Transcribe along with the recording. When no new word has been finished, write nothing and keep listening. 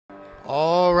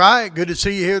All right, good to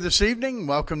see you here this evening.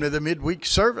 Welcome to the midweek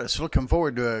service. Looking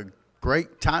forward to a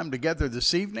great time together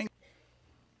this evening.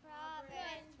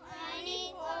 Proverbs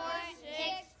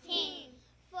 24:16.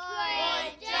 For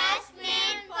a just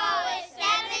man falleth 7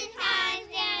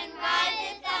 times and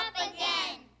riseth up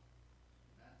again.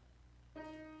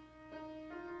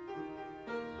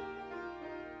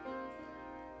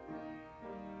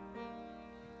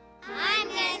 I'm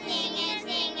gonna sing and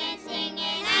sing and sing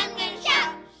and I'm gonna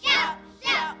shout, shout,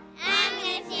 shout. I'm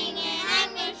gonna sing and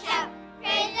I'm gonna shout.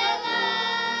 Praise the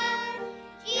Lord.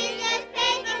 Jesus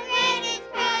paid the greatest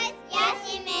price. Yes,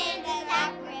 He made the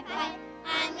sacrifice.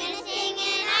 I'm gonna sing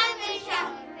and I'm gonna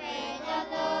shout. Praise the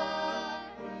Lord.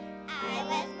 I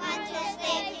was once a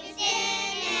slave to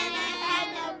sin and I had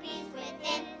no peace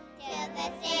within till the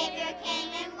Savior came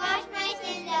and washed my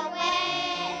sins away.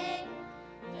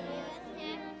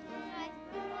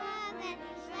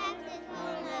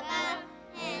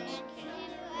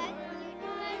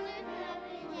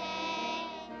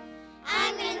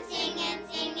 I'm gonna sing and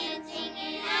sing and sing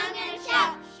and I'm gonna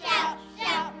shout, shout,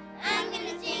 shout. I'm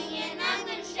gonna sing and I'm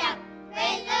gonna shout.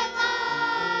 Praise the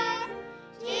Lord.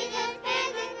 Jesus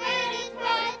paid the greatest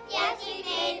price. Yes, He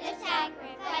made the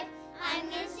sacrifice. I'm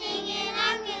gonna sing and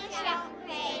I'm gonna shout.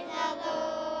 Praise the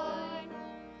Lord.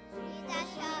 Jesus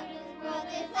showed His world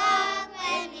His love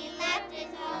when He left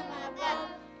His home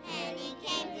above, and He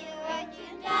came to earth to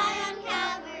die on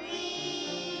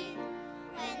Calvary.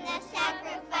 When the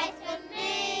sacrifice was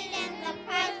made and the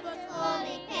price was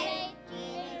fully paid,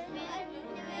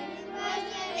 Jesus was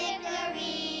the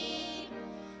victory.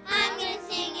 I'm gonna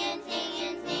sing and sing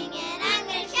and sing and I'm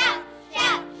gonna shout,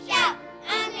 shout, shout.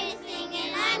 I'm gonna sing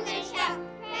and I'm gonna shout.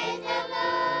 Praise the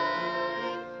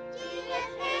Lord. Jesus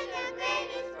paid the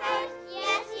greatest price.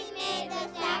 Yes, He made the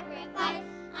sacrifice.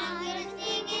 I'm gonna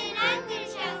sing and I'm gonna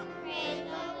shout. Praise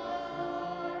the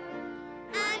Lord.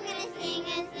 I'm gonna sing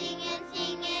and sing and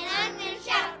sing and I'm gonna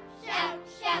shout, shout,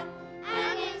 shout.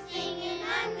 I'm gonna sing and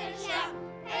I'm gonna shout.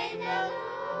 Praise the Lord.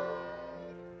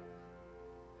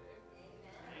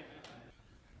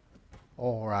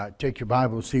 All right, take your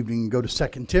Bible this evening and go to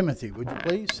 2 Timothy, would you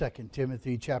please? 2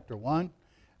 Timothy chapter 1.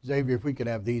 Xavier, if we could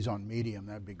have these on medium,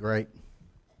 that'd be great.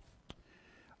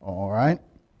 All right.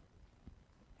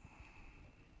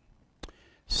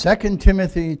 2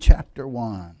 Timothy chapter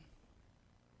 1.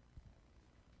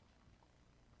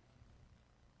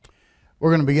 We're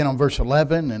going to begin on verse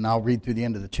 11, and I'll read through the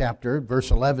end of the chapter.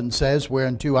 Verse 11 says,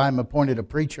 Whereunto I am appointed a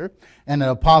preacher, and an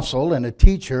apostle, and a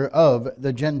teacher of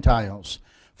the Gentiles.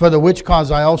 For the which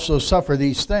cause I also suffer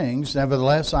these things.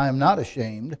 Nevertheless, I am not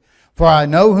ashamed, for I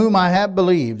know whom I have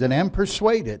believed, and am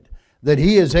persuaded that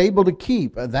He is able to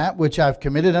keep that which I have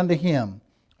committed unto Him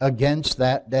against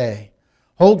that day.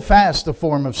 Hold fast the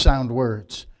form of sound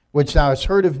words, which thou hast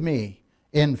heard of me,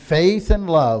 in faith and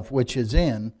love which is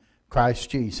in Christ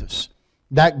Jesus.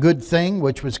 That good thing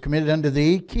which was committed unto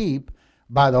thee, keep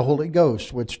by the Holy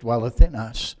Ghost which dwelleth in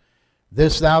us.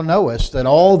 This thou knowest, that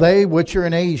all they which are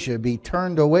in Asia be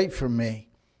turned away from me,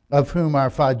 of whom are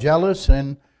Phygellus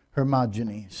and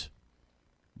Hermogenes.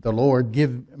 The Lord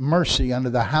give mercy unto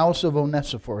the house of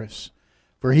Onesiphorus,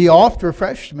 for he oft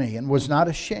refreshed me, and was not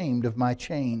ashamed of my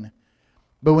chain.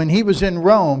 But when he was in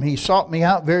Rome, he sought me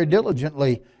out very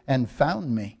diligently, and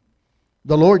found me.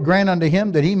 The Lord grant unto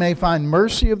him that he may find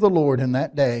mercy of the Lord in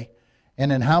that day.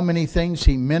 And in how many things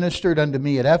he ministered unto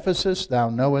me at Ephesus, thou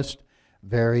knowest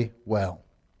very well.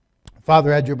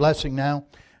 Father, add your blessing now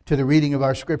to the reading of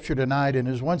our scripture tonight. And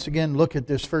as once again look at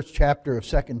this first chapter of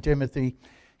 2 Timothy,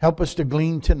 help us to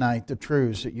glean tonight the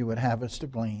truths that you would have us to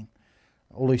glean.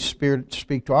 Holy Spirit,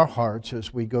 speak to our hearts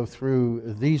as we go through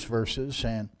these verses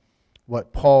and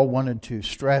what Paul wanted to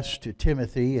stress to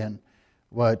Timothy and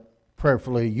what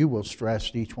prayerfully you will stress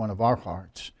to each one of our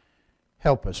hearts.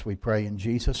 Help us, we pray in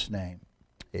Jesus' name.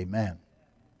 Amen.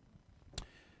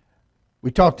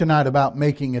 We talked tonight about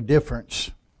making a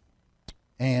difference.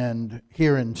 And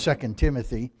here in 2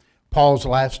 Timothy, Paul's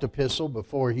last epistle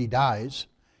before he dies,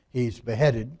 he's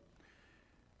beheaded.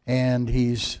 And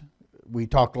we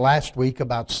talked last week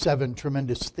about 7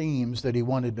 tremendous themes that he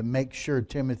wanted to make sure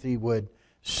Timothy would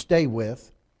stay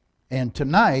with. And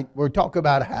tonight, we'll talk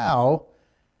about how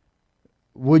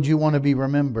would you want to be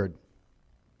remembered.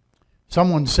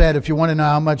 Someone said, if you want to know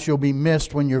how much you'll be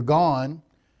missed when you're gone,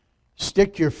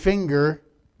 stick your finger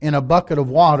in a bucket of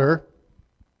water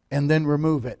and then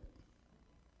remove it.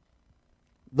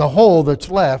 The hole that's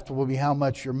left will be how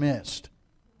much you're missed.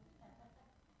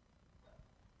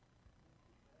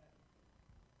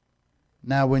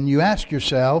 Now, when you ask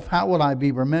yourself, how will I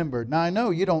be remembered? Now, I know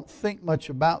you don't think much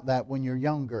about that when you're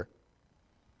younger.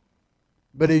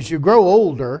 But as you grow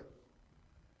older,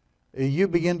 you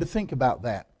begin to think about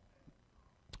that.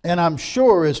 And I'm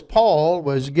sure as Paul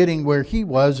was getting where he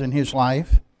was in his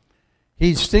life,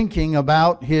 he's thinking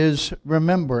about his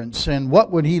remembrance and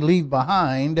what would he leave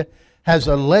behind as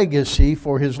a legacy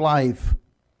for his life.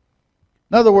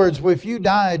 In other words, if you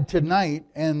died tonight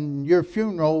and your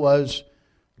funeral was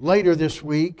later this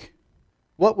week,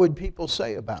 what would people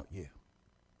say about you?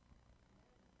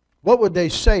 What would they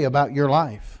say about your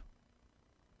life?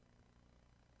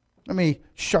 Let me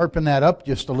sharpen that up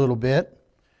just a little bit.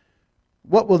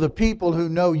 What will the people who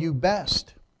know you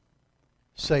best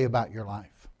say about your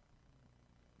life?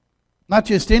 Not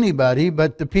just anybody,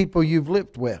 but the people you've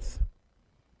lived with.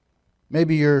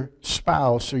 Maybe your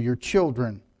spouse or your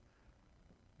children,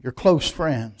 your close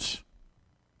friends.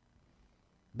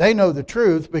 They know the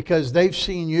truth because they've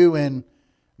seen you in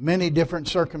many different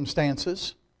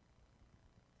circumstances,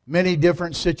 many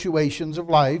different situations of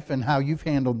life and how you've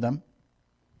handled them.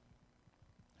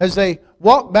 As they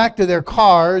walk back to their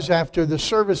cars after the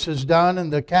service is done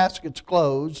and the casket's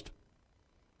closed,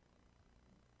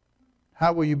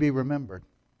 how will you be remembered?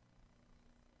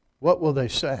 What will they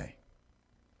say?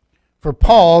 For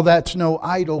Paul, that's no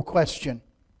idle question.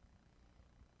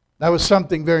 That was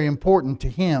something very important to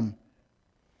him.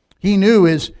 He knew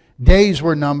his days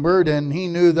were numbered, and he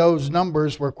knew those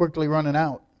numbers were quickly running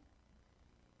out.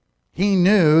 He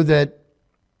knew that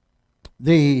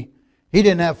he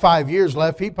didn't have 5 years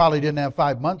left. He probably didn't have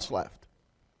 5 months left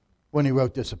when he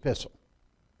wrote this epistle.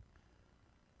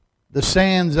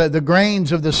 The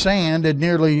grains of the sand had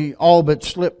nearly all but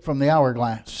slipped from the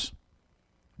hourglass.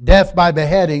 Death by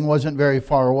beheading wasn't very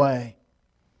far away.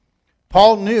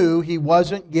 Paul knew he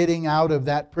wasn't getting out of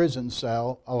that prison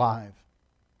cell alive.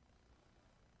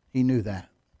 He knew that.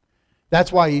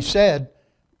 That's why he said,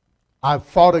 I've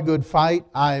fought a good fight.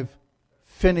 I've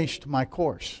finished my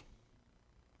course.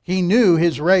 He knew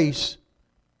his race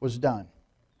was done.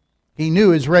 He knew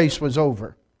his race was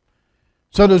over.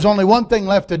 So there's only one thing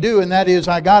left to do, and that is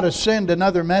I got to send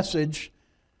another message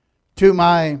to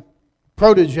my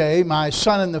protege, my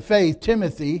son in the faith,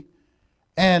 Timothy,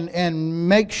 and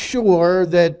make sure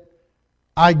that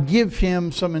I give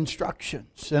him some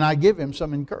instructions and I give him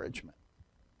some encouragement.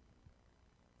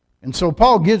 And so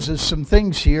Paul gives us some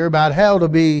things here about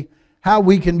how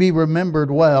we can be remembered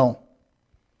well.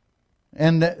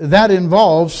 And that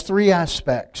involves 3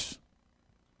 aspects.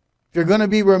 If you're going to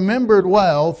be remembered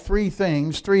well, 3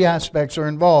 aspects are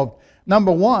involved.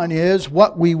 Number 1 is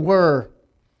what we were.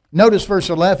 Notice verse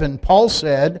 11. Paul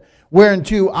said,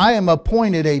 whereunto I am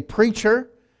appointed a preacher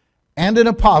and an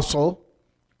apostle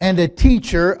and a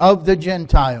teacher of the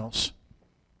Gentiles.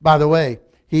 By the way,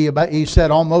 he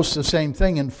said almost the same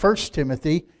thing in 1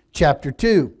 Timothy chapter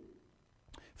 2.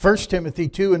 1 Timothy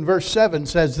 2 and verse 7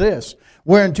 says this,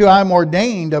 whereunto I am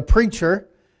ordained a preacher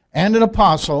and an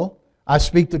apostle, I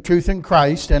speak the truth in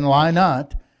Christ and lie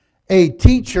not, a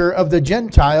teacher of the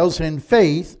Gentiles in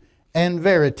faith and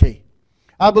verity.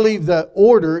 I believe the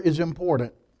order is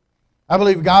important. I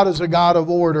believe God is a God of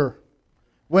order.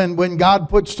 When God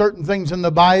puts certain things in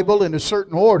the Bible in a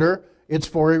certain order, it's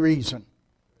for a reason.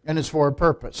 And it's for a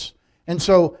purpose. And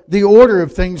so the order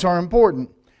of things are important.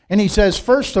 And he says,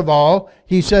 first of all,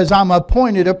 he says, I'm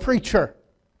appointed a preacher.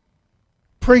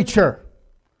 Preacher.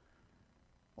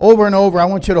 Over and over, I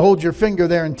want you to hold your finger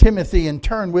there in Timothy and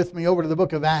turn with me over to the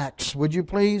book of Acts. Would you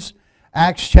please?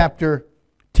 Acts chapter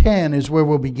 10 is where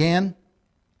we'll begin.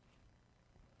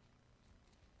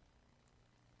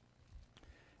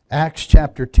 Acts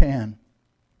chapter 10.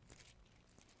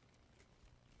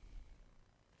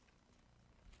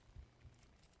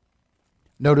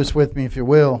 Notice with me, if you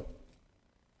will,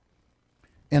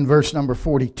 in verse number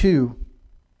 42.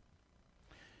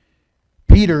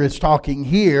 Peter is talking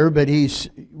here, but he's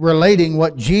relating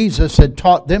what Jesus had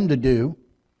taught them to do.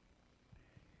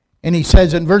 And he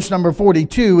says in verse number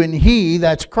 42, and he,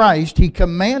 that's Christ, he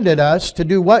commanded us to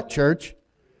do what, church?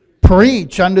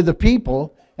 Preach unto the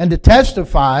people and to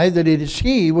testify that it is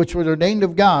he which was ordained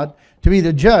of God to be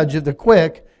the judge of the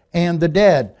quick and the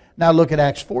dead. Now look at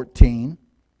Acts 14.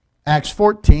 Acts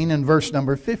 14 and verse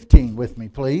number 15 with me,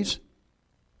 please.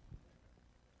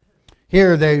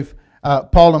 Here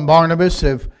Paul and Barnabas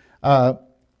have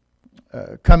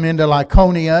come into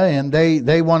Lycaonia, and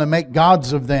they want to make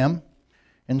gods of them.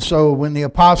 And so when the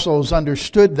apostles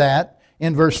understood that,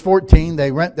 in verse 14,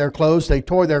 they rent their clothes, they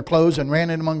tore their clothes and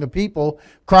ran in among the people,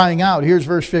 crying out, here's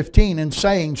verse 15, and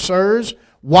saying, Sirs,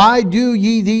 why do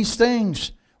ye these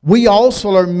things? We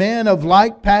also are men of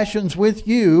like passions with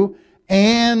you,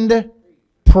 and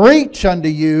preach unto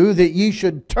you that ye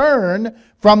should turn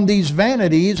from these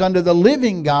vanities unto the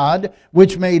living God,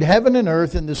 which made heaven and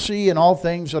earth and the sea and all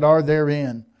things that are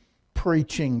therein.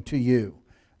 preaching to you.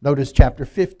 Notice chapter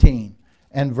 15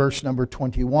 and verse number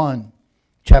 21.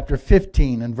 Chapter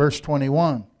 15 and verse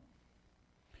 21.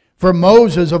 For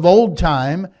Moses of old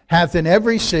time hath in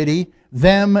every city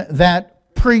them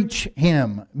that preach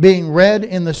him, being read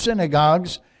in the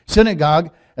synagogues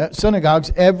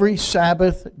every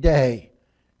Sabbath day.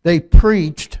 They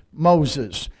preached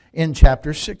Moses in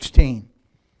chapter 16.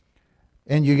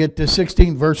 And you get to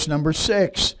 16 verse number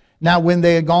 6. Now when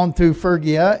they had gone through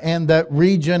Phrygia and the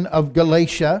region of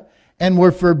Galatia, and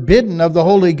were forbidden of the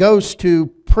Holy Ghost to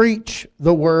preach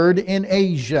the word in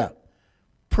Asia.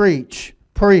 Preach,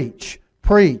 preach,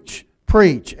 preach,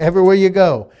 preach, everywhere you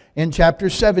go. In chapter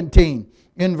 17,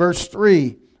 in verse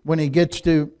 3, when he gets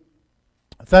to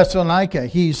Thessalonica,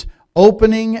 he's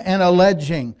opening and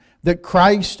alleging that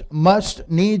Christ must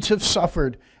needs have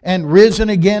suffered and risen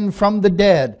again from the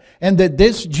dead, and that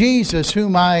this Jesus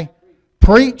whom I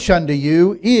preach unto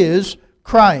you is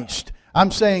Christ.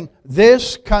 I'm saying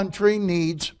this country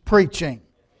needs preaching.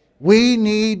 We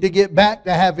need to get back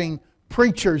to having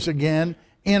preachers again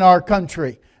in our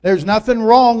country. There's nothing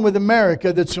wrong with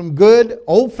America that some good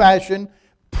old-fashioned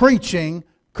preaching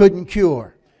couldn't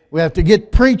cure. We have to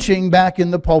get preaching back in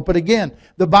the pulpit again.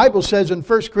 The Bible says in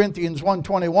 1 Corinthians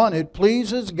 1:21, it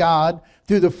pleases God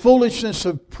through the foolishness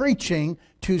of preaching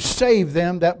to save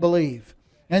them that believe.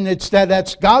 And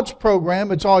that's God's program.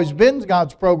 It's always been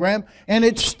God's program, and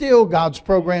it's still God's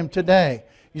program today.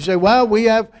 You say, well, we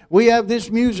have this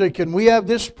music, and we have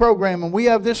this program, and we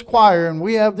have this choir, and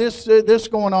we have this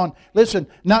going on. Listen,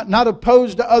 not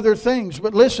opposed to other things,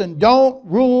 but listen, don't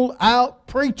rule out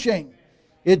preaching.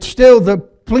 It still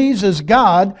pleases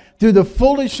God through the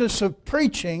foolishness of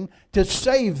preaching to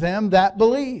save them that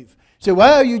believe. You say,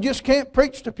 well, you just can't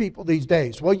preach to people these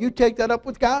days. Well, you take that up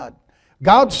with God.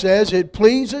 God says it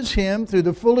pleases Him through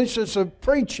the foolishness of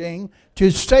preaching to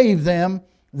save them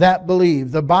that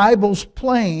believe. The Bible's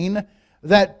plain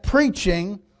that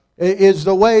preaching is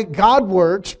the way God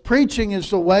works. Preaching is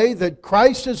the way that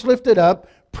Christ is lifted up.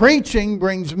 Preaching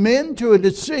brings men to a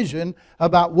decision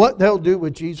about what they'll do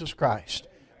with Jesus Christ.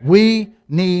 We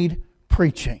need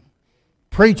preaching.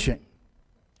 Preaching.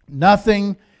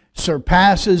 Nothing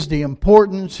surpasses the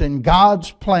importance in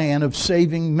God's plan of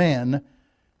saving men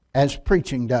as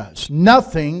preaching does.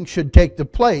 Nothing should take the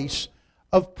place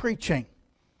of preaching.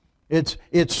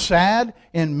 It's sad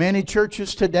in many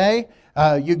churches today.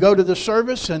 You go to the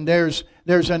service and there's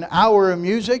an hour of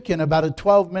music and about a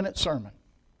 12-minute sermon.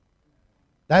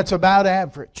 That's about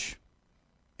average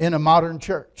in a modern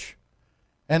church.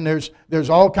 And there's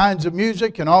all kinds of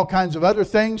music and all kinds of other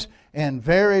things and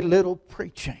very little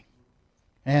preaching.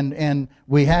 And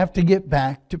we have to get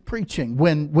back to preaching.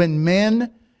 When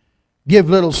men give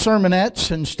little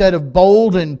sermonettes instead of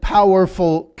bold and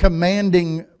powerful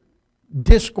commanding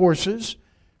discourses,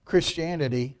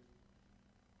 Christianity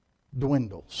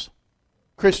dwindles.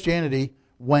 Christianity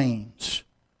wanes.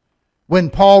 When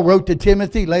Paul wrote to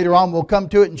Timothy, later on we'll come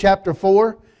to it in chapter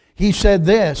 4, he said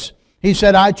this. He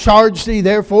said, I charge thee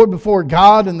therefore before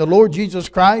God and the Lord Jesus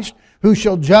Christ, who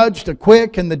shall judge the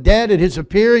quick and the dead at His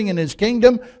appearing in His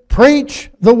kingdom,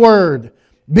 preach the word.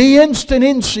 Be instant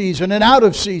in season and out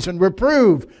of season.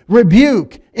 Reprove,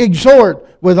 rebuke, exhort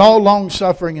with all long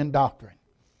suffering and doctrine.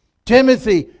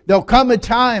 Timothy, there'll come a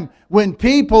time when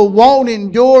people won't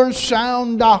endure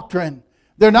sound doctrine.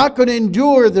 They're not going to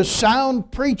endure the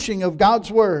sound preaching of God's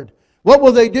Word. What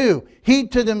will they do?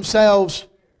 Heap to themselves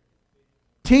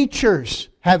teachers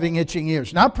having itching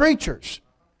ears. Not preachers.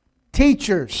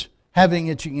 Teachers having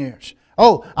itching ears.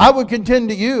 Oh, I would contend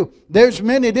to you, there's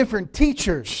many different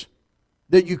teachers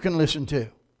that you can listen to.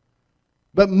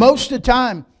 But most of the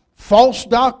time, false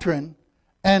doctrine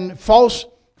and false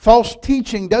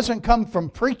teaching doesn't come from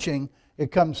preaching.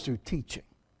 It comes through teaching.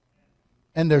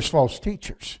 And there's false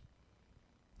teachers.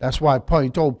 That's why he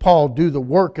told Paul, do the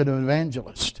work of an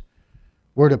evangelist.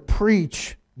 We're to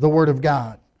preach the Word of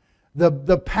God.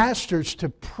 The pastor's to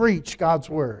preach God's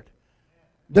Word.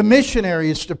 The missionary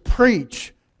is to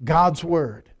preach God's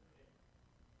Word.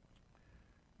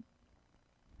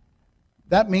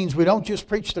 That means we don't just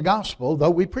preach the gospel, though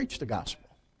we preach the gospel.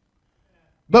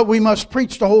 But we must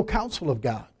preach the whole counsel of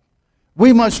God.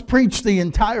 We must preach the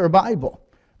entire Bible.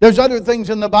 There's other things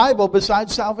in the Bible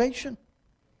besides salvation.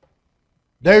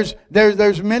 There's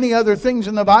many other things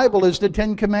in the Bible, as the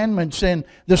Ten Commandments and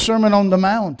the Sermon on the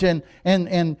Mount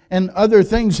and other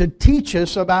things that teach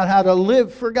us about how to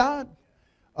live for God.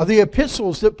 The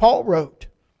epistles that Paul wrote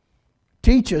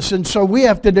teach us. And so we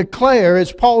have to declare,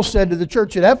 as Paul said to the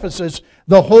church at Ephesus,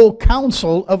 the whole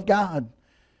counsel of God.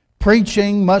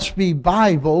 Preaching must be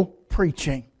Bible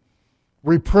preaching.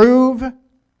 Reprove,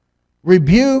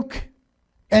 rebuke,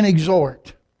 and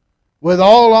exhort with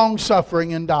all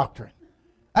long-suffering and doctrine.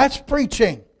 That's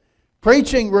preaching.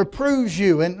 Preaching reproves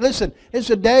you. And listen, it's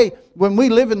a day when we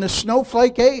live in the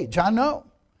snowflake age. I know.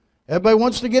 Everybody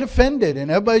wants to get offended. And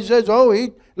everybody says,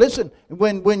 listen,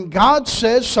 when God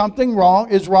says something wrong,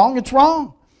 it's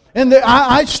wrong. And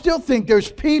I still think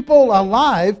there's people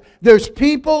alive, there's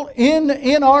people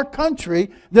in our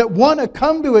country that want to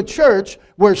come to a church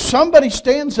where somebody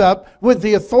stands up with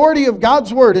the authority of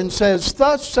God's Word and says,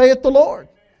 "Thus saith the Lord."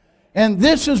 And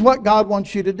this is what God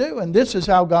wants you to do, and this is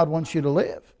how God wants you to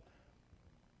live.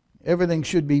 Everything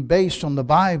should be based on the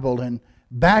Bible and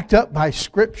backed up by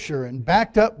Scripture and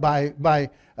backed up by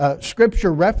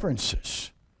Scripture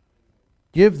references.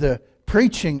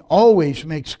 Preaching always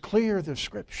makes clear the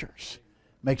Scriptures,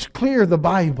 makes clear the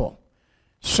Bible.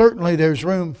 Certainly there's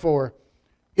room for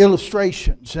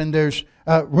illustrations and there's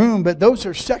room, but those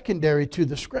are secondary to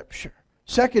the Scripture,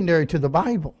 secondary to the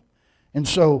Bible. And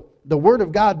so the Word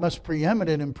of God must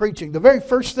preeminent in preaching. The very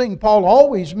first thing Paul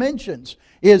always mentions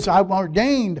is, I'm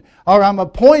ordained or I'm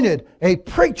appointed a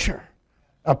preacher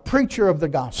of the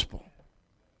gospel.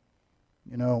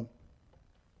 You know,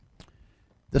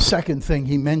 the second thing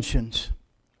he mentions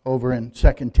over in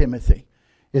 2 Timothy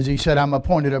is he said, I'm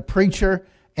appointed a preacher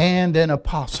and an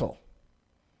apostle.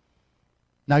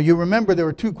 Now you remember there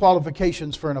were two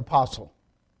qualifications for an apostle.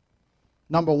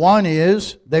 Number one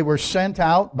is they were sent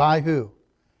out by who?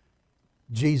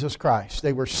 Jesus Christ.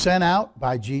 They were sent out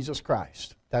by Jesus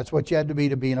Christ. That's what you had to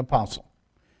be an apostle.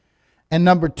 And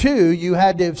number two, you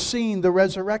had to have seen the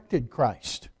resurrected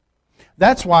Christ.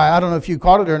 That's why, I don't know if you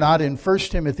caught it or not, in 1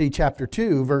 Timothy chapter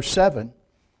 2, verse 7,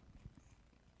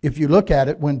 if you look at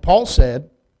it, when Paul said,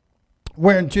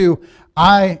 whereunto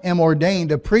I am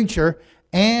ordained a preacher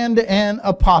and an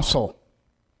apostle.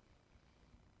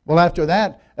 Well, after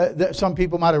that, some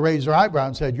people might have raised their eyebrow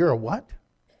and said, you're a what?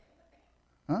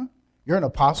 Huh? You're an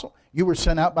apostle? You were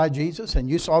sent out by Jesus and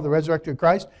you saw the resurrected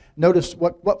Christ? Notice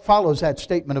what follows that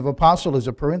statement of apostle is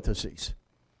a parenthesis.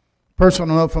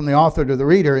 Personal note from the author to the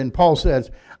reader, and Paul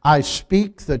says, I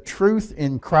speak the truth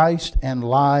in Christ and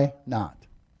lie not.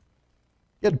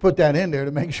 You had to put that in there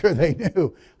to make sure they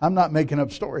knew. I'm not making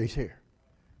up stories here.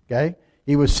 Okay?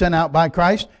 He was sent out by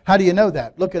Christ. How do you know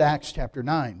that? Look at Acts chapter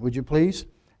 9, would you please?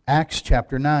 Acts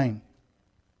chapter 9.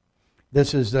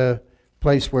 This is the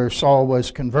place where Saul was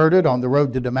converted on the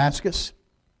road to Damascus.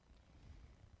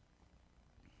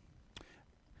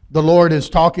 The Lord is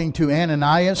talking to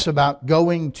Ananias about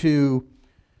going to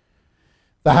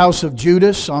the house of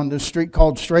Judas on the street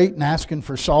called Straight and asking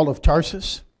for Saul of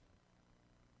Tarsus.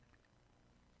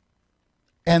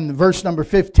 And verse number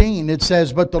 15, it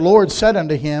says, But the Lord said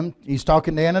unto him, he's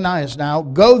talking to Ananias now,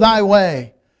 Go thy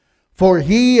way, for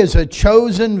he is a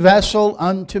chosen vessel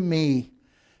unto me,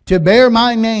 to bear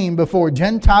my name before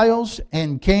Gentiles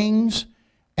and kings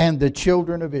and the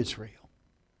children of Israel.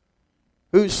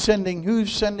 Who's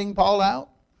sending Paul out?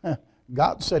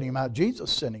 God sent him out.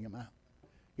 Jesus sending him out.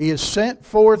 He is sent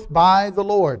forth by the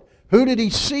Lord. Who did he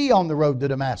see on the road to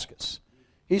Damascus?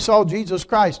 He saw Jesus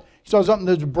Christ. He saw something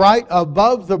that's bright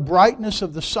above the brightness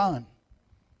of the sun.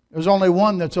 There's only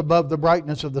one that's above the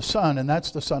brightness of the sun, and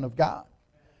that's the Son of God.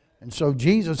 And so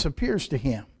Jesus appears to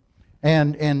him,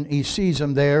 and he sees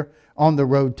him there on the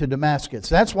road to Damascus.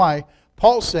 That's why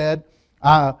Paul said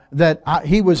that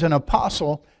he was an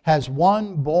apostle, has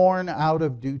one born out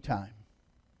of due time.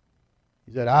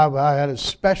 He said, I had a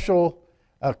special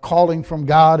calling from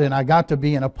God, and I got to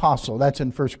be an apostle. That's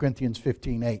in 1 Corinthians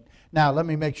 15:8. Now, let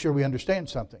me make sure we understand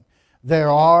something. There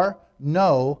are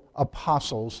no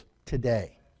apostles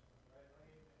today.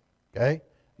 Okay?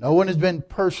 No one has been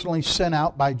personally sent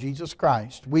out by Jesus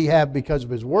Christ. We have because of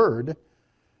His Word,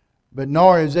 but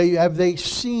nor have they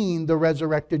seen the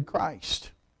resurrected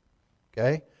Christ.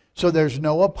 Okay? So there's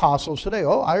no apostles today.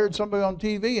 Oh, I heard somebody on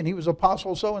TV and he was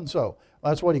apostle so-and-so.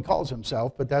 Well, that's what he calls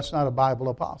himself, but that's not a Bible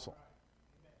apostle.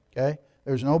 Okay?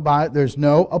 There's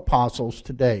no apostles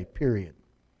today, period.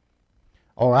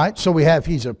 All right, so we have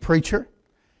he's a preacher,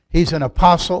 he's an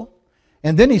apostle,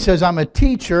 and then he says, I'm a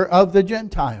teacher of the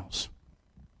Gentiles.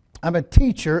 I'm a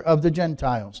teacher of the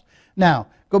Gentiles. Now,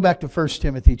 go back to 1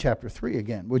 Timothy chapter 3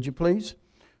 again, would you please?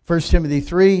 1 Timothy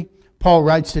 3, Paul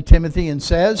writes to Timothy and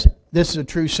says, this is a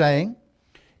true saying,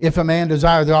 if a man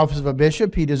desire the office of a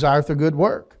bishop, he desireth a good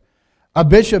work. A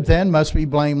bishop then must be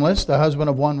blameless, the husband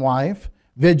of one wife,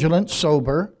 vigilant,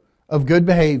 sober, of good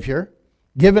behavior,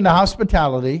 given to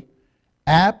hospitality,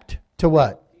 apt to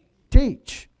what?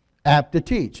 Teach. Apt to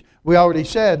teach. We already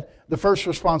said the first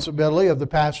responsibility of the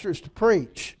pastor is to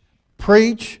preach.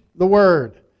 Preach the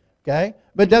word. Okay?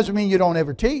 But it doesn't mean you don't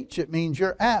ever teach. It means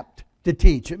you're apt to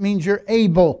teach. It means you're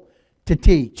able to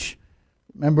teach.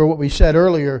 Remember what we said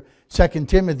earlier, 2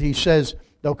 Timothy says,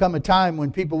 there'll come a time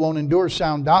when people won't endure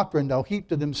sound doctrine. They'll heap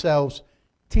to themselves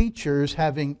teachers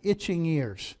having itching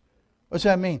ears. What's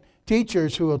that mean?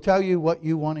 Teachers who will tell you what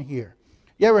you want to hear.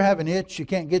 You ever have an itch you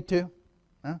can't get to?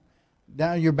 Huh?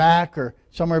 Down your back or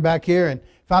somewhere back here, and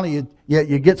finally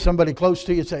you get somebody close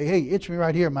to you and say, hey, itch me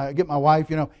right here. Get my wife,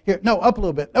 here, no, up a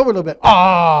little bit, over a little bit.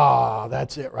 Ah,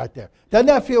 that's it right there. Doesn't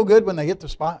that feel good when they hit the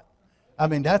spot? I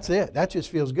mean, that's it. That just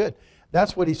feels good.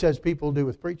 That's what he says people do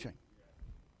with preaching.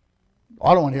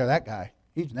 I don't want to hear that guy.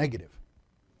 He's negative.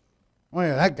 I want to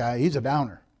hear that guy. He's a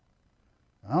downer.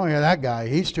 I don't want to hear that guy.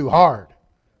 He's too hard.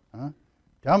 Huh?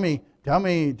 Tell me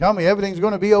everything's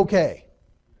going to be okay.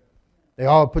 They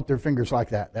all put their fingers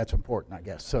like that. That's important, I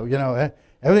guess. So,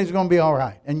 everything's going to be all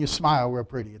right. And you smile real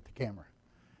pretty at the camera.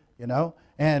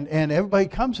 And everybody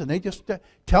comes and they just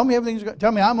tell me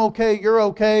tell me I'm okay, you're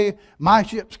okay, my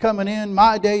ship's coming in,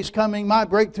 my day's coming, my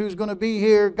breakthrough's going to be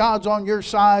here, God's on your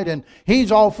side and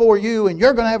He's all for you and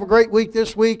you're going to have a great week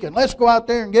this week and let's go out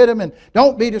there and get Him and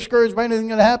don't be discouraged by anything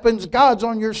that happens. God's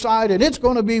on your side and it's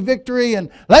going to be victory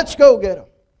and let's go get Him.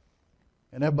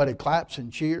 And everybody claps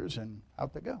and cheers and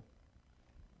out they go.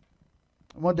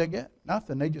 And what'd they get?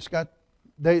 Nothing. They just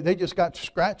got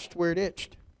scratched where it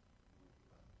itched.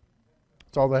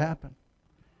 That's all that happened.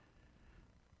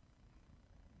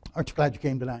 Aren't you glad you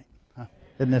came tonight? Huh?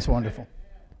 Isn't this wonderful?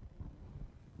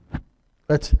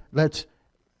 Let's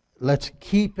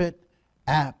keep it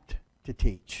apt to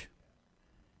teach,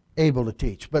 able to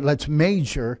teach, but let's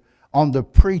major on the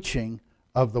preaching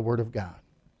of the Word of God.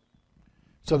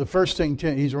 So the first thing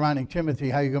he's reminding Timothy,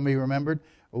 how you're going to be remembered?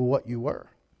 What you were.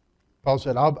 Paul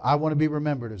said, I want to be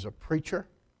remembered as a preacher,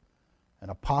 an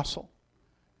apostle,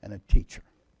 and a teacher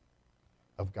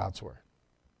of God's Word.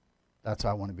 That's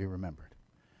how I want to be remembered.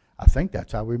 I think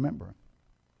that's how we remember Him.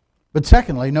 But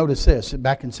secondly, notice this,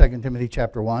 back in 2 Timothy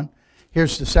chapter 1,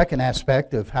 here's the second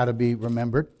aspect of how to be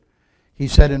remembered. He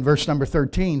said in verse number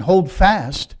 13, hold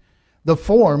fast the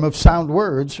form of sound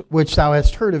words which thou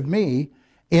hast heard of me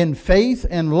in faith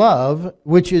and love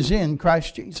which is in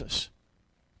Christ Jesus.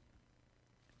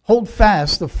 Hold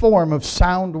fast the form of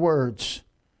sound words.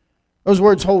 Those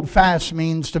words hold fast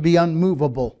means to be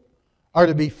unmovable, are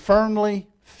to be firmly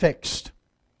fixed.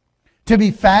 To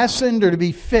be fastened or to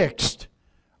be fixed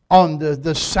on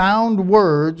the sound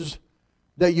words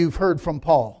that you've heard from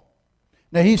Paul.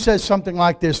 Now he says something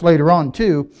like this later on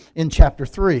too in chapter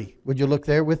 3. Would you look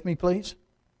there with me please?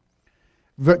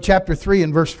 Chapter 3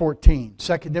 and verse 14.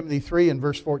 2 Timothy 3 and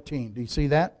verse 14. Do you see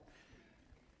that?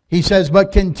 He says,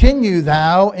 but continue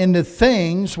thou in the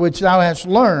things which thou hast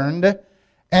learned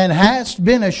and hast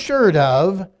been assured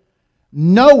of,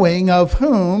 knowing of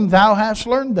whom thou hast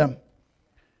learned them,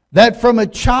 that from a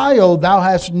child thou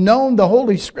hast known the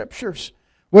Holy Scriptures,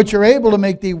 which are able to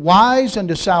make thee wise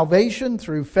unto salvation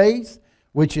through faith,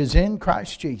 which is in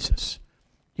Christ Jesus.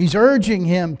 He's urging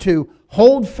him to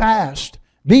hold fast,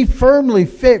 be firmly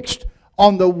fixed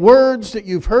on the words that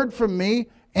you've heard from me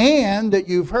and that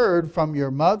you've heard from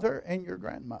your mother and your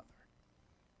grandmother.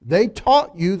 They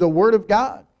taught you the Word of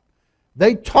God.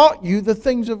 They taught you the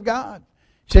things of God.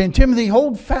 Saying, Timothy,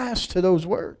 hold fast to those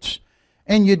words.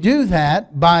 And you do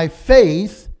that by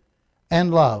faith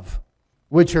and love,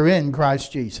 which are in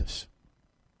Christ Jesus.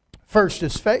 First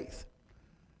is faith.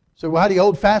 So how do you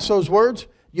hold fast those words?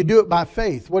 You do it by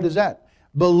faith. What is that?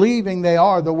 Believing they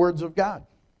are the words of God.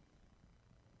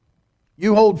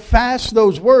 You hold fast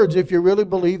those words if you really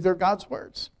believe they're God's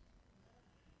words.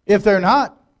 If they're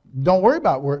not, don't worry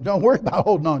about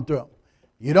holding on to them.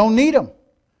 You don't need them.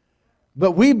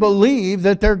 But we believe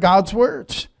that they're God's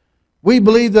words. We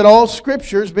believe that all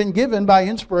Scripture has been given by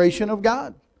inspiration of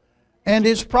God and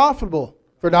is profitable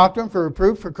for doctrine, for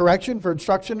reproof, for correction, for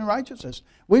instruction in righteousness.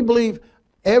 We believe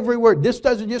every word. This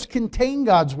doesn't just contain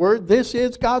God's Word. This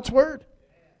is God's Word.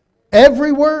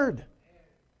 Every word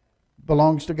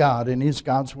belongs to God and is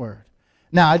God's Word.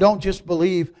 Now, I don't just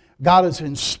believe God has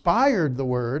inspired the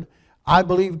Word. I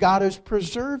believe God has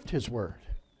preserved His Word.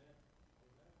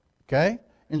 Okay?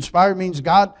 Inspired means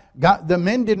God, the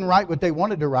men didn't write what they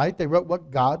wanted to write. They wrote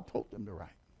what God told them to write.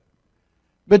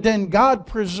 But then God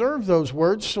preserved those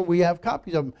words so we have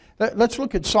copies of them. Let's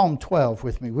look at Psalm 12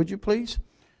 with me, would you please?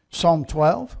 Psalm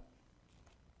 12.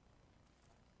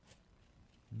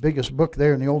 Biggest book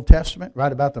there in the Old Testament,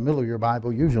 right about the middle of your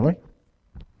Bible usually.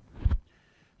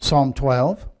 Psalm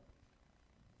 12.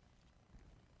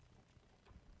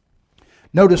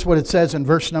 Notice what it says in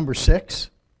verse number 6.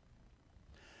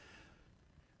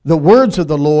 The words of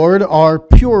the Lord are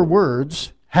pure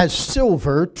words, as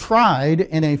silver tried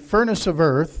in a furnace of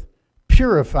earth,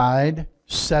 purified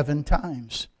 7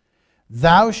 times.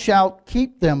 Thou shalt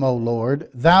keep them, O Lord.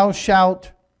 Thou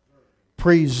shalt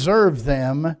preserve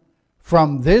them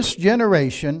from this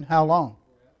generation. How long?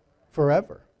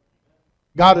 Forever.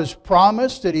 God has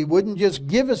promised that He wouldn't just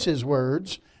give us His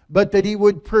words, but that He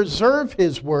would preserve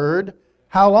His word.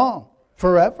 How long?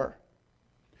 Forever.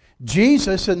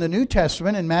 Jesus in the New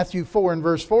Testament in Matthew 4 and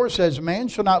verse 4 says, Man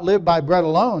shall not live by bread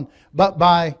alone, but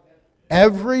by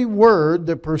every word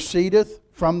that proceedeth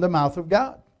from the mouth of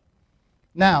God.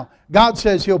 Now, God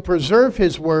says He'll preserve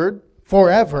His word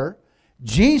forever.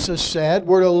 Jesus said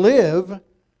we're to live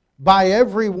by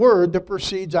every word that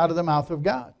proceeds out of the mouth of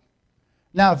God.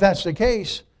 Now, if that's the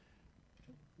case,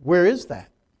 where is that?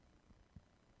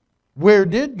 Where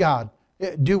did God?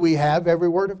 Do we have every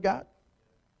word of God?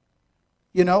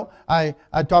 You know, I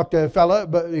talked to a fellow,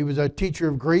 but he was a teacher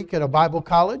of Greek at a Bible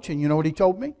college, and you know what he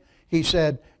told me? He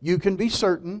said, you can be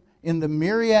certain in the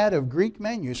myriad of Greek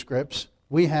manuscripts,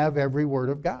 we have every word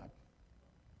of God.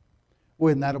 Well,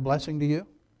 isn't that a blessing to you?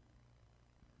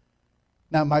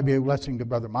 Now, it might be a blessing to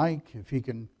Brother Mike if he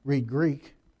can read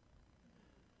Greek.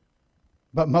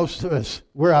 But most of us,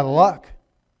 we're out of luck.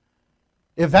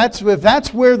 If that's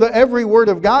where the every word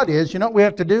of God is, you know what we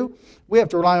have to do? We have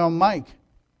to rely on Mike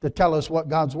to tell us what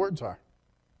God's words are.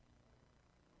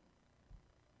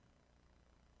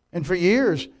 And for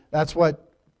years, that's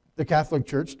what the Catholic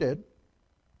Church did.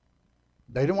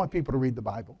 They didn't want people to read the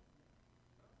Bible.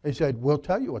 They said, we'll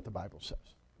tell you what the Bible says.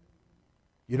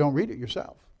 You don't read it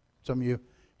yourself. Some of you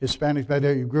Hispanics back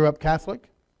there, you grew up Catholic.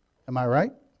 Am I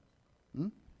right?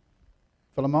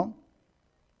 Philemon?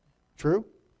 True?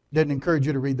 Didn't encourage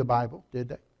you to read the Bible, did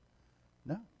they?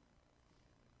 No.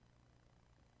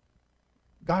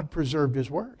 God preserved His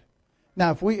word.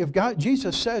 Now, if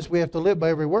Jesus says we have to live by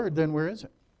every word, then where is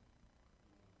it?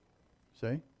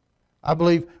 See?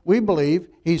 We believe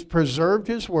He's preserved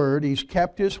His word, He's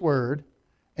kept His word,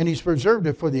 and He's preserved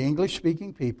it for the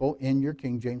English-speaking people in your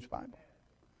King James Bible.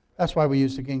 That's why we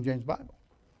use the King James Bible.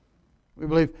 We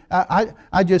believe,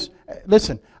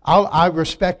 listen, I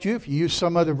respect you if you use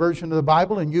some other version of the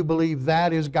Bible and you believe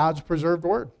that is God's preserved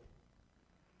word.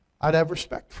 I'd have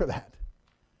respect for that.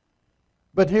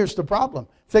 But here's the problem.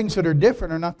 Things that are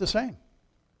different are not the same.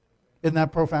 Isn't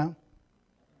that profound?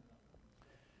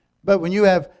 But when you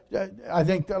have, I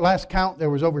think the last count there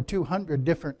was over 200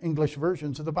 different English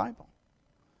versions of the Bible.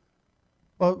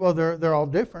 Well, they're all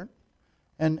different.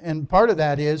 And part of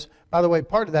that is, by the way,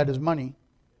 part of that is money.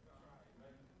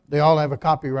 They all have a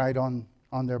copyright on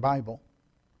their Bible,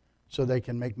 so they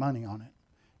can make money on it.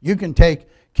 You can take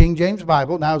King James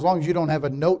Bible. Now, as long as you don't have a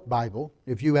note Bible,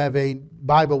 if you have a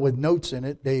Bible with notes in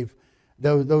it,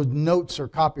 those notes are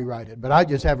copyrighted. But I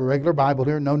just have a regular Bible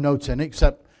here, no notes in it,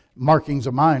 except markings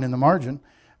of mine in the margin.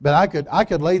 But I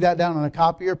could lay that down on a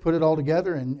copier, put it all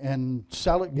together, and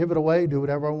sell it, give it away, do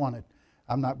whatever I wanted.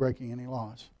 I'm not breaking any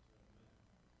laws.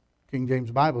 King James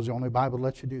Bible is the only Bible that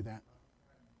lets you do that.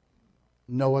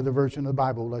 No other version of the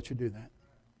Bible will let you do that.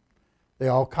 They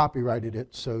all copyrighted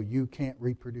it, so you can't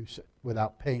reproduce it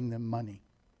without paying them money.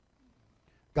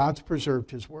 God's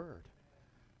preserved His word.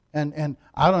 And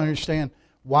I don't understand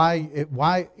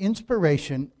why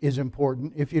inspiration is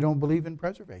important if you don't believe in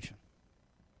preservation.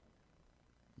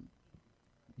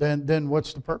 Then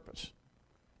what's the purpose?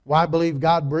 Why believe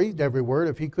God breathed every word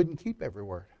if He couldn't keep every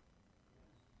word?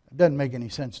 It doesn't make any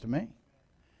sense to me.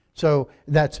 So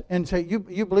and say,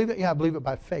 you believe it? Yeah, I believe it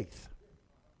by faith.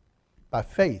 By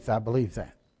faith, I believe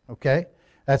that. Okay?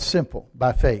 That's simple,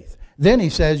 by faith. Then he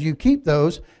says, you keep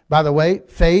those, by the way,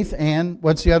 faith and,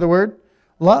 what's the other word?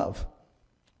 Love.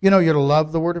 You know you're to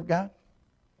love the Word of God.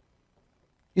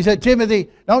 He said, Timothy,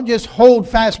 don't just hold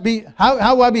fast.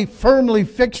 How will I be firmly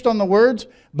fixed on the words?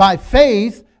 By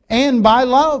faith and by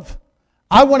love.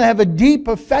 I want to have a deep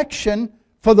affection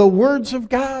for the words of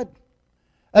God.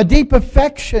 A deep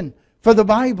affection for the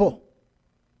Bible.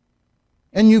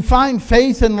 And you find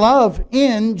faith and love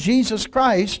in Jesus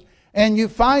Christ, and you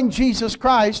find Jesus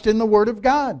Christ in the Word of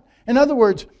God. In other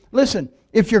words, listen,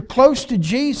 if you're close to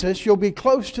Jesus, you'll be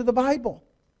close to the Bible.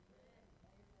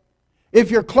 If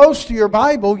you're close to your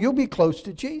Bible, you'll be close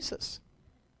to Jesus.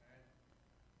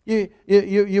 You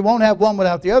won't have one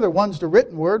without the other. One's the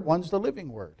written Word, one's the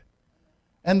living Word.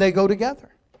 And they go together.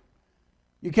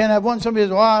 You can't have one, somebody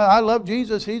says, well, I love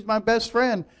Jesus, He's my best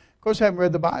friend. Of course, I haven't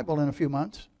read the Bible in a few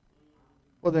months.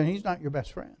 Well, then He's not your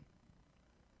best friend.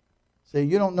 See,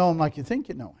 you don't know Him like you think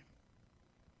you know Him.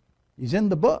 He's in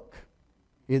the book.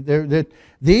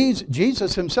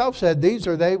 Jesus Himself said, these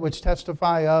are they which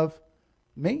testify of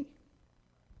me.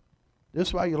 This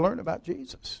is why you learn about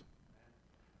Jesus.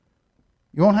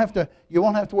 You won't have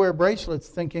to wear bracelets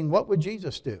thinking, what would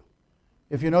Jesus do?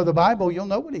 If you know the Bible, you'll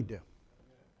know what He'd do.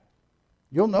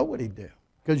 You'll know what He'd do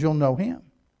because you'll know Him.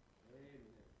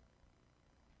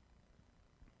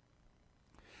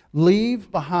 Leave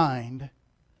behind,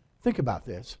 think about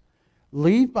this,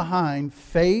 leave behind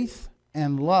faith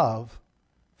and love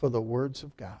for the words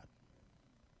of God.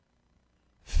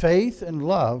 Faith and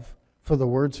love for the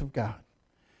words of God.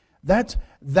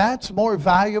 That's more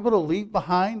valuable to leave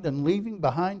behind than leaving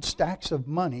behind stacks of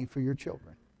money for your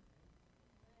children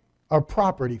or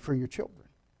property for your children.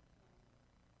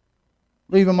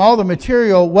 Leave them all the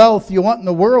material wealth you want in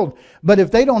the world, but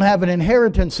if they don't have an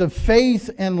inheritance of faith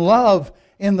and love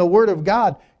in the Word of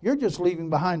God, you're just leaving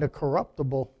behind a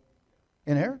corruptible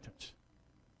inheritance.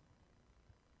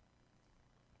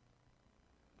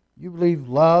 You leave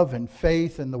love and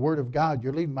faith in the Word of God,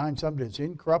 you're leaving behind something that's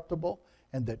incorruptible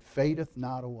and that fadeth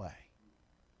not away.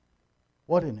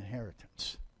 What an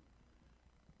inheritance.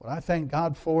 What I thank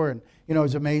God for, and it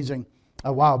was amazing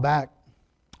a while back,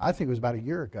 I think it was about a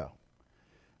year ago,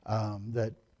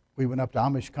 that we went up to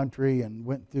Amish country and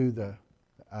went through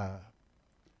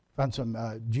found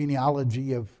some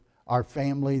genealogy of our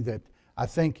family that I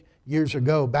think years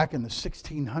ago, back in the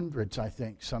 1600s, I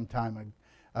think, sometime,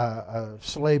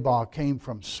 Slabaugh came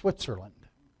from Switzerland.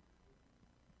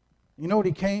 You know what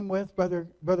he came with, Brother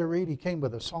Reed? He came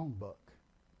with a songbook.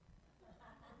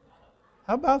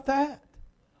 How about that?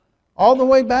 All the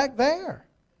way back there.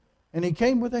 And he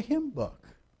came with a hymn book.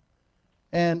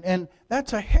 And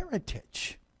that's a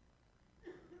heritage.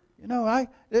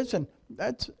 Listen,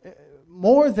 that's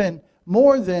more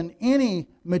than any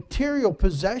material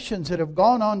possessions that have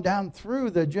gone on down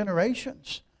through the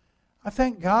generations. I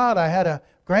thank God I had a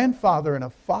grandfather and a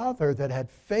father that had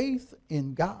faith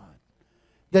in God.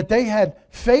 That they had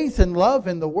faith and love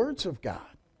in the words of God.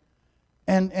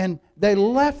 And they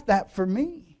left that for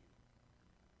me.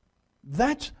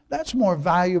 That's more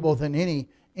valuable than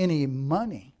any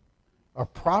money or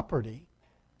property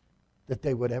that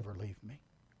they would ever leave me.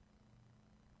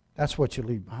 That's what you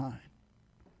leave behind.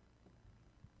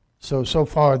 So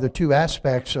far the two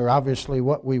aspects are obviously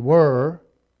what we were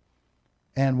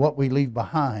and what we leave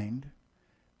behind.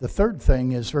 The third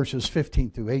thing is verses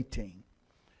 15 through 18.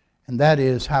 And that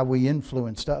is how we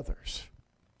influenced others.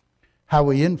 How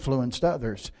we influenced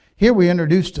others. Here we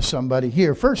introduced to somebody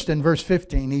here. First in verse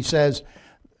 15 he says,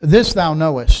 "This thou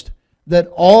knowest, that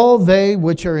all they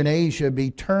which are in Asia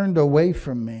be turned away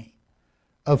from me,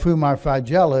 of whom are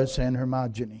Phygellus and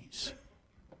Hermogenes."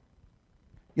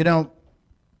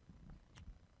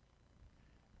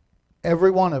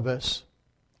 Every one of us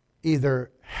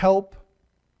either help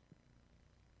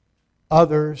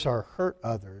others or hurt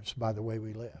others by the way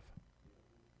we live.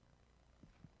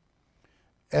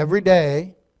 Every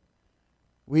day,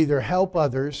 we either help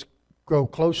others grow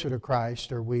closer to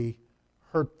Christ or we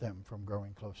hurt them from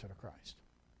growing closer to Christ.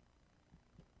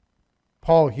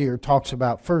 Paul here talks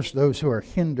about first those who are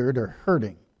hindered or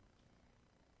hurting.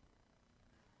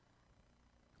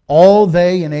 All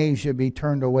they in Asia be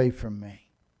turned away from me.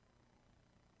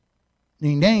 And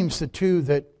he names the two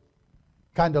that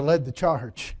kind of led the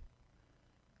charge.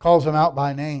 Calls them out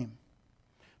by name.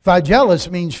 Phygellus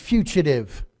means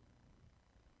fugitive.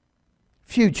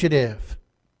 Fugitive.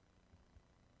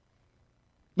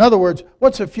 In other words,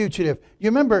 what's a fugitive? You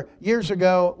remember years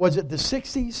ago, was it the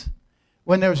 60s,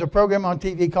 when there was a program on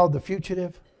TV called The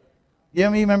Fugitive? You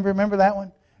remember that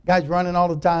one? Guys running all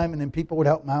the time, and then people would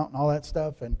help them out and all that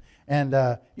stuff.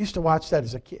 And used to watch that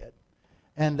as a kid.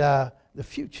 And The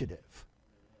Fugitive.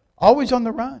 Always on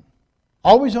the run.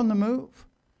 Always on the move.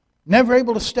 Never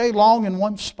able to stay long in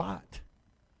one spot.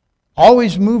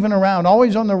 Always moving around.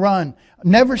 Always on the run.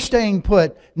 Never staying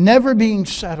put. Never being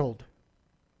settled.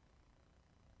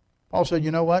 Paul said,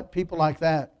 you know what? People like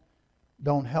that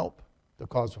don't help the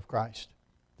cause of Christ.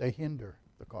 They hinder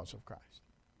the cause of Christ.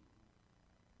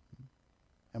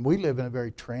 And we live in a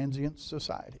very transient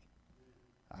society.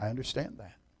 I understand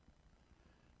that.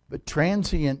 But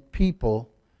transient people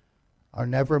are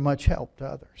never much help to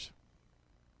others.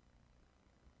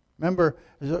 Remember,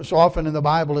 so often in the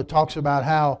Bible it talks about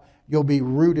how you'll be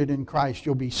rooted in Christ.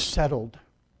 You'll be settled.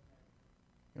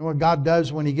 You know what God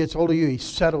does when He gets hold of you? He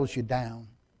settles you down.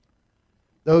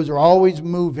 Those are always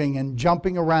moving and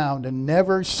jumping around and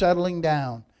never settling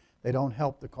down. They don't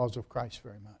help the cause of Christ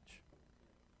very much.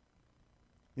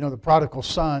 You know, the prodigal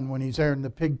son, when he's there in the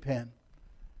pig pen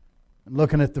and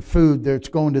looking at the food that's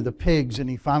going to the pigs, and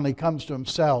he finally comes to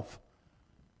himself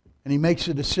and he makes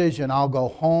a decision, I'll go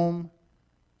home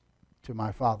to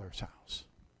my father's house.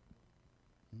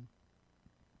 Did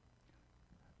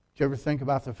you ever think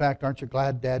about the fact, aren't you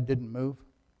glad Dad didn't move?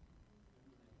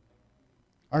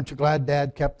 Aren't you glad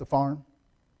Dad kept the farm?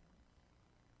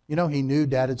 You know, he knew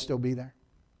Dad would still be there.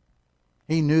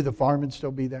 He knew the farm would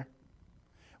still be there.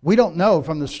 We don't know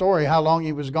from the story how long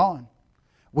he was gone.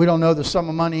 We don't know the sum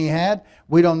of money he had.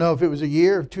 We don't know if it was a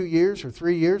year or 2 years or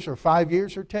 3 years or 5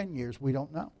 years or 10 years. We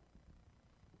don't know.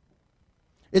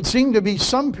 It seemed to be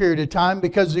some period of time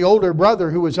because the older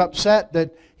brother who was upset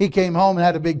that he came home and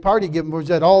had a big party given was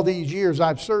that all these years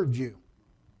I've served you.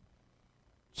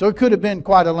 So it could have been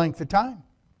quite a length of time.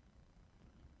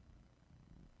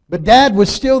 But Dad was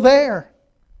still there.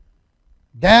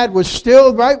 Dad was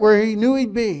still right where he knew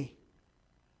he'd be.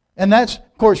 And that's,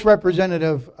 of course,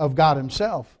 representative of God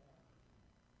Himself.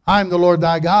 I'm the Lord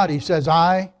thy God. He says,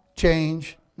 I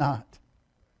change not.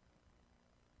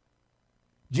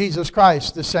 Jesus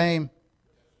Christ, the same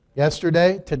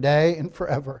yesterday, today, and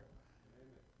forever.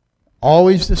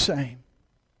 Always the same.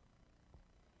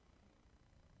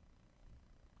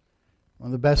 One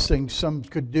of the best things some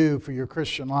could do for your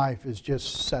Christian life is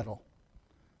just settle.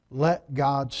 Let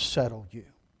God settle you.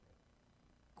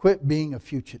 Quit being a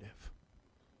fugitive.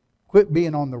 Quit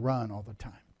being on the run all the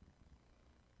time.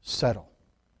 Settle.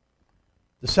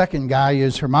 The second guy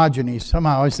is Hermogenes.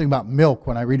 Somehow I always think about milk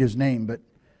when I read his name, but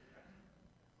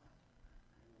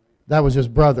that was his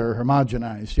brother,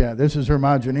 Hermogenes. Yeah, this is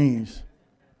Hermogenes.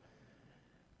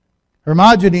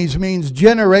 Hermogenes means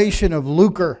generation of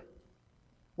lucre.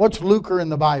 What's lucre in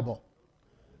the Bible?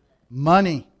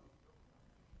 Money.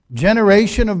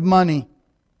 Generation of money.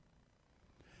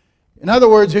 In other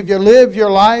words, if you live your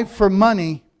life for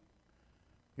money,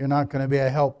 you're not going to be a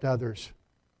help to others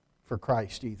for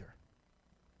Christ either.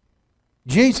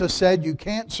 Jesus said you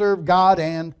can't serve God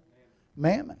and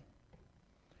mammon.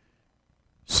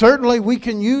 Certainly we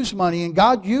can use money, and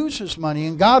God uses money,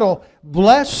 and God will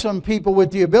bless some people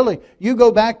with the ability. You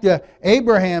go back to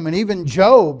Abraham and even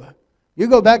Job. You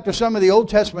go back to some of the Old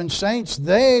Testament saints,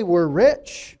 they were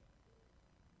rich.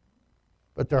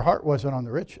 But their heart wasn't on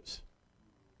the riches.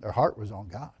 Their heart was on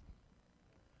God.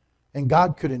 And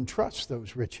God could entrust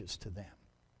those riches to them.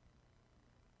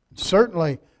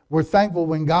 Certainly, we're thankful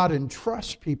when God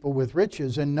entrusts people with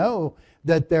riches and know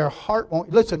that their heart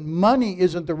won't... Listen, money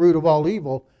isn't the root of all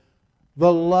evil.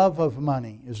 The love of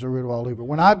money is the root of all evil.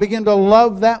 When I begin to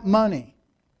love that money...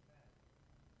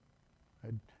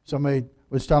 Somebody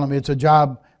was telling me it's a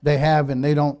job they have and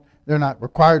they're not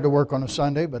required to work on a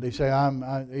Sunday, but they say,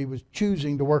 he was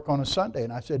choosing to work on a Sunday.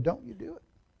 And I said, don't you do it.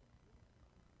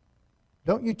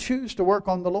 Don't you choose to work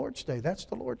on the Lord's Day. That's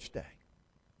the Lord's Day.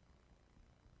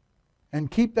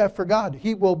 And keep that for God.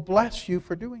 He will bless you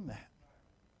for doing that.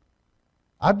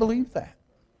 I believe that.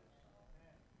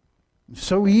 It's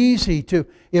so easy to...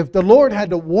 If the Lord had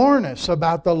to warn us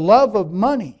about the love of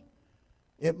money,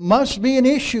 it must be an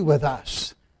issue with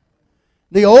us.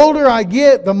 The older I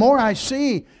get, the more I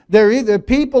see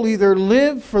people either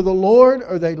live for the Lord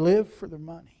or they live for their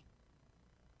money.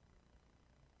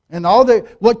 And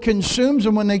what consumes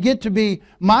them when they get to be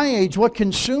my age, what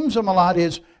consumes them a lot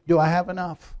is, do I have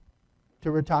enough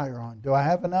to retire on? Do I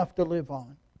have enough to live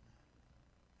on?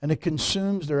 And it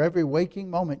consumes their every waking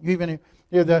moment. You even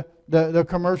hear the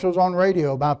commercials on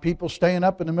radio about people staying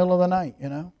up in the middle of the night,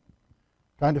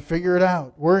 trying to figure it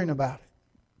out, worrying about it.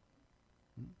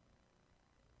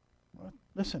 Well,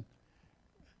 listen,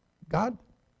 God,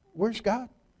 where's God?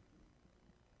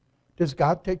 Does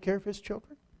God take care of His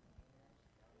children?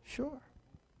 Sure.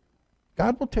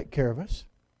 God will take care of us.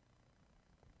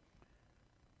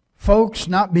 Folks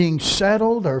not being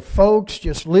settled, or folks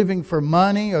just living for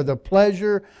money or the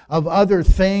pleasure of other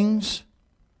things,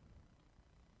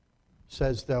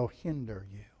 says they'll hinder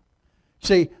you.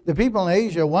 See, the people in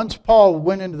Asia, once Paul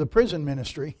went into the prison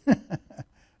ministry,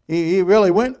 he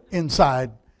really went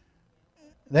inside.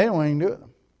 They didn't want anything to do with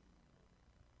him.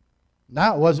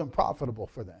 Now it wasn't profitable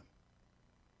for them.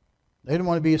 They didn't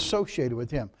want to be associated with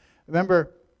him.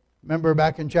 Remember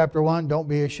back in chapter 1, don't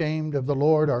be ashamed of the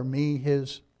Lord or me,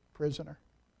 His prisoner.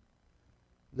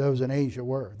 Those in Asia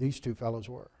were. These two fellows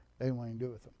were. They didn't want anything to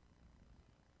do with them.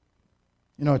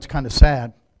 It's kind of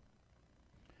sad.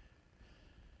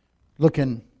 Look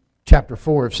in chapter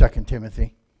 4 of 2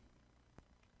 Timothy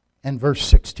and verse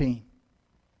 16.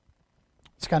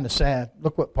 It's kind of sad.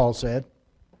 Look what Paul said.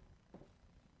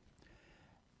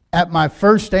 At my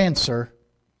first answer,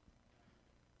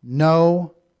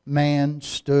 no man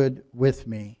stood with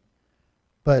me,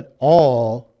 but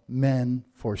all men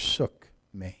forsook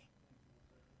me.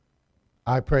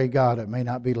 I pray God it may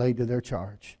not be laid to their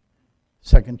charge.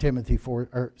 2 Timothy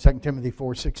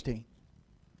 4:16.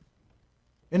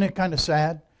 Isn't it kind of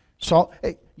sad? So,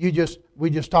 hey, we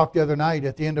just talked the other night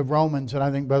at the end of Romans, and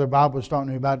I think Brother Bob was talking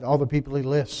to me about all the people he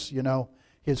lists,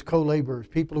 his co-laborers,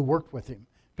 people who worked with him,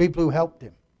 people who helped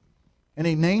him. And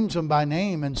he names them by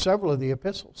name in several of the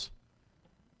epistles.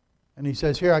 And he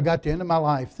says, here, I got the end of my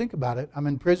life. Think about it. I'm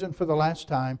in prison for the last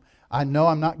time. I know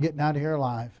I'm not getting out of here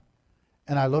alive.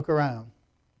 And I look around.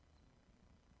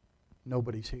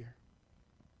 Nobody's here.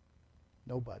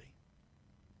 Nobody.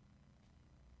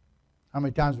 How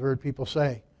many times have we heard people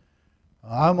say,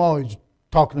 I'm always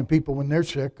talking to people when they're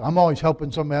sick. I'm always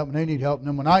helping somebody out when they need help. And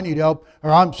then when I need help or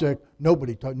I'm sick,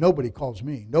 nobody calls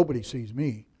me. Nobody sees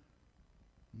me.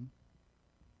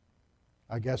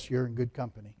 I guess you're in good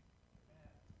company.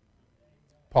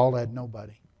 Paul had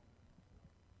nobody.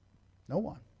 No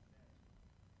one.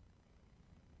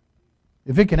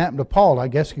 If it can happen to Paul, I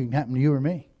guess it can happen to you or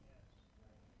me.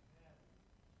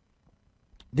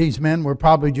 These men were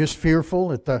probably just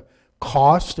fearful at the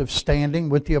cost of standing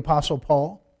with the Apostle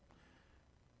Paul.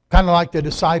 Kind of like the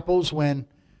disciples when,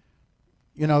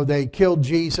 they killed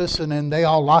Jesus and then they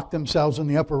all locked themselves in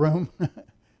the upper room.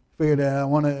 Figured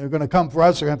they're going to come for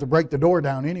us, they're going to have to break the door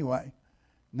down anyway.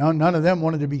 No, none of them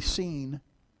wanted to be seen.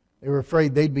 They were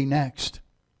afraid they'd be next.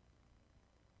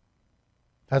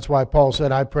 That's why Paul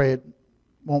said, I pray it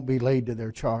won't be laid to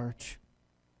their charge.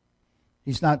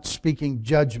 He's not speaking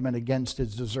judgment against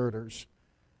his deserters.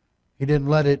 He didn't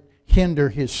let it hinder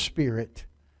his spirit.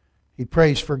 He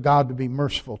prays for God to be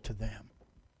merciful to them.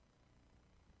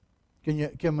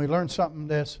 Can we learn something from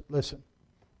this? Listen,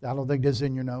 I don't think this is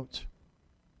in your notes.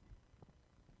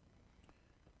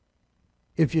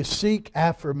 If you seek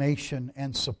affirmation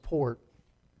and support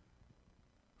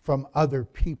from other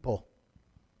people,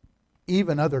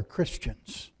 even other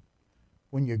Christians,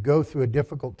 when you go through a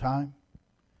difficult time,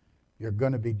 you're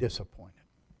going to be disappointed.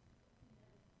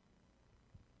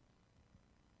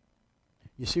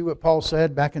 You see what Paul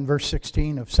said back in verse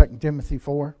 16 of 2 Timothy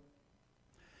 4?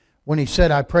 When he said,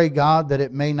 I pray God that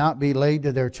it may not be laid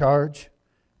to their charge.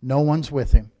 No one's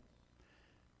with him.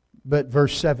 But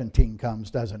verse 17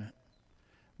 comes, doesn't it?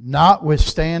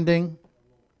 Notwithstanding,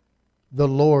 the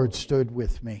Lord stood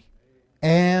with me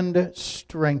and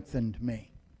strengthened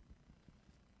me.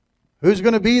 Who's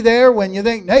going to be there when you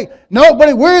think, hey,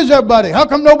 nobody, where is everybody? How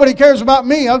come nobody cares about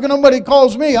me? How come nobody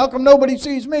calls me? How come nobody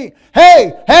sees me?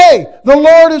 Hey, the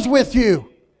Lord is with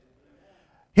you.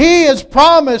 He has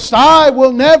promised, I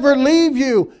will never leave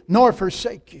you nor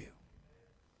forsake you.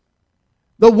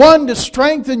 The one to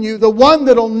strengthen you, the one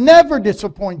that will never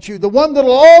disappoint you, the one that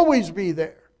will always be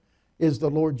there is the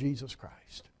Lord Jesus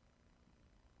Christ.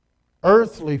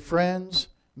 Earthly friends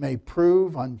may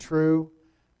prove untrue,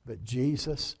 but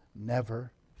Jesus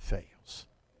never fails.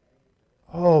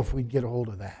 Oh, if we'd get a hold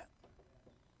of that.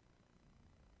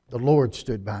 The Lord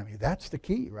stood by me. That's the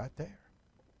key right there.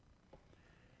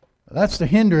 That's the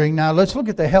hindering. Now let's look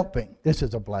at the helping. This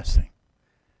is a blessing.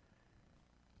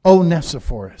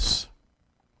 Onesiphorus.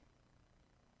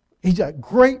 He's a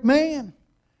great man.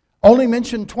 Only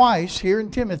mentioned twice here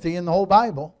in Timothy in the whole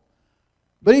Bible.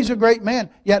 But he's a great man.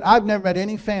 Yet I've never met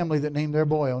any family that named their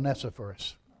boy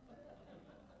Onesiphorus.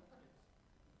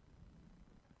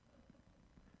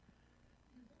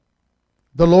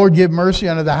 The Lord give mercy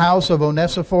unto the house of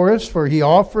Onesiphorus, for he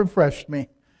oft refreshed me,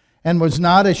 and was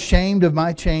not ashamed of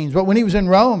my chains. But when he was in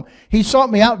Rome, he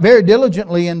sought me out very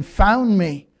diligently and found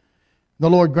me. The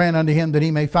Lord grant unto him that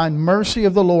he may find mercy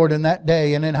of the Lord in that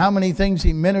day. And in how many things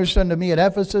he ministered unto me at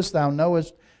Ephesus, thou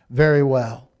knowest very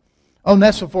well.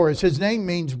 Onesiphorus, his name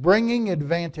means bringing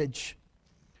advantage.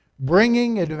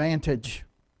 Bringing advantage.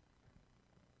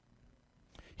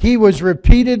 He was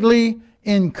repeatedly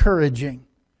encouraging.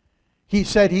 He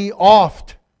said he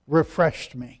oft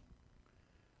refreshed me.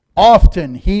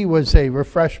 Often he was a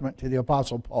refreshment to the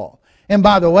Apostle Paul. And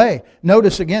by the way,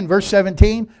 notice again verse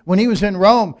 17, when he was in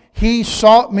Rome, he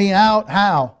sought me out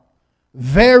how?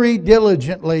 Very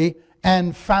diligently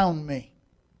and found me.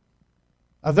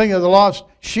 I think of the lost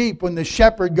sheep when the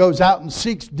shepherd goes out and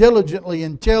seeks diligently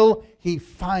until he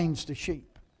finds the sheep.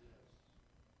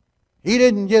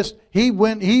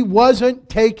 He wasn't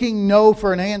taking no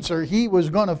for an answer. He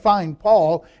was going to find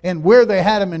Paul and where they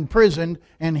had him imprisoned,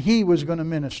 and he was going to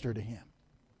minister to him.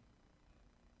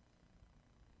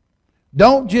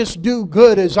 Don't just do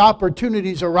good as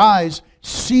opportunities arise.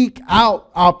 Seek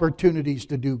out opportunities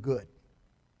to do good.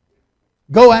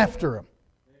 Go after them.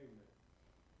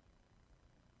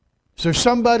 Is there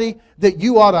somebody that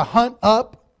you ought to hunt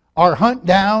up or hunt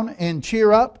down and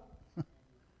cheer up?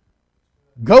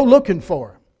 Go looking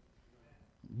for him.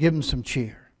 Give him some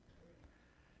cheer.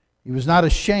 He was not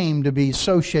ashamed to be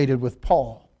associated with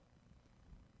Paul.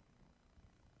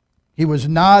 He was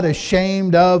not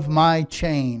ashamed of my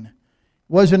chain.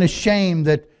 He wasn't ashamed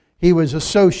that he was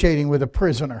associating with a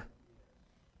prisoner.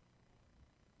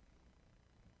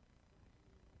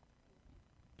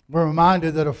 We're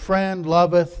reminded that a friend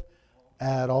loveth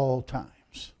at all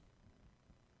times.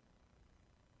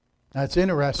 That's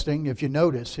interesting if you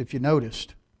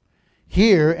noticed.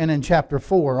 Here and in chapter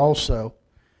 4 also,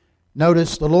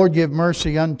 notice the Lord give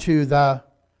mercy unto the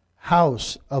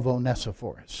house of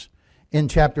Onesiphorus. In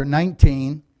chapter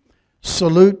 19,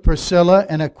 salute Priscilla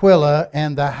and Aquila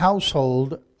and the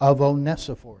household of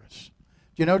Onesiphorus.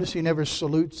 Do you notice he never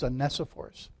salutes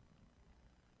Onesiphorus?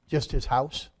 Just his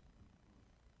house.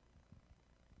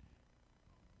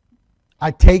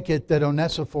 I take it that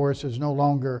Onesiphorus is no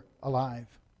longer alive.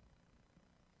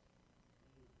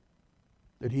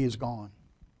 That he is gone.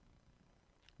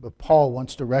 But Paul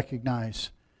wants to recognize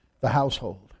the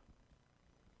household.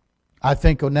 I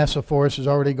think Onesiphorus has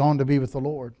already gone to be with the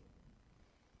Lord.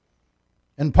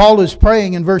 And Paul is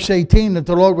praying in verse 18 that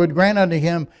the Lord would grant unto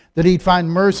him that he'd find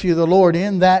mercy of the Lord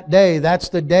in that day. That's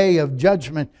the day of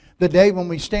judgment. The day when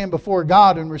we stand before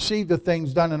God and receive the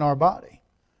things done in our body.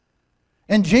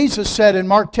 And Jesus said in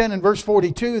Mark 10 and verse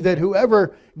 42 that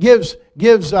whoever gives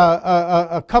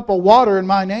a cup of water in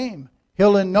my name,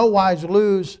 he'll in no wise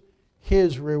lose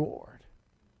his reward.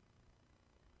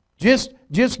 Just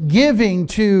giving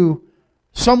to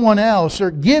someone else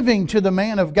or giving to the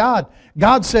man of God,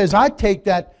 God says, I take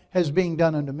that as being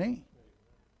done unto me.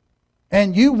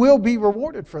 And you will be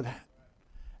rewarded for that.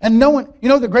 And no one, you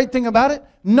know the great thing about it?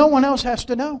 No one else has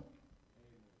to know.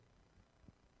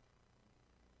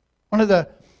 One of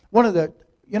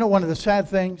the sad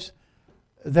things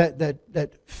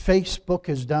that Facebook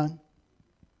has done.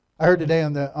 I heard today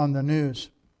on the news.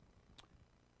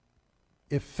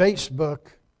 If Facebook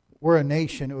were a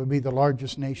nation, it would be the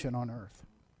largest nation on earth.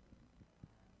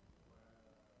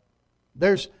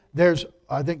 There's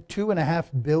I think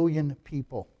 2.5 billion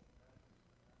people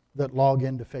that log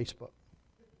into Facebook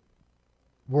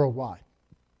worldwide.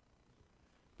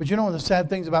 But you know one of the sad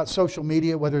things about social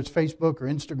media, whether it's Facebook or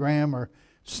Instagram or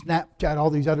Snapchat,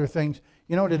 all these other things,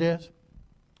 you know what it is?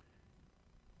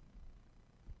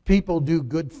 People do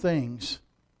good things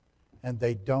and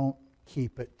they don't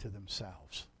keep it to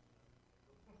themselves.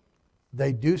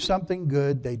 They do something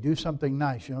good, they do something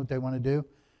nice. You know what they want to do?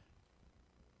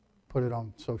 Put it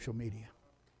on social media.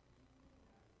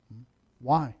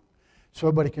 Why? So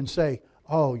everybody can say,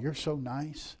 oh, you're so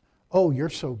nice. Oh, you're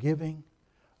so giving.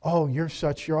 Oh, you're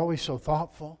always so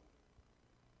thoughtful.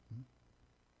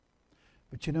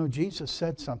 But you know, Jesus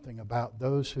said something about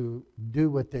those who do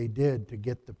what they did to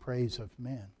get the praise of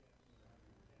men.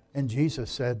 And Jesus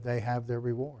said they have their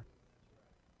reward.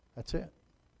 That's it.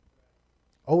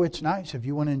 Oh, it's nice if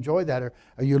you want to enjoy that. Or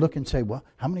you look and say, well,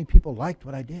 how many people liked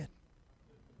what I did?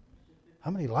 How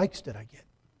many likes did I get?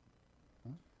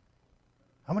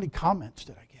 How many comments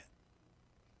did I get?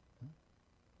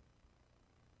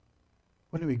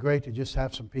 Wouldn't it be great to just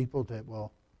have some people that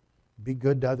will be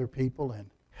good to other people and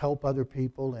help other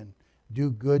people and do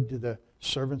good to the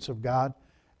servants of God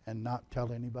and not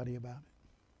tell anybody about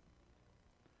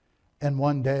it? And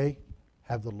one day,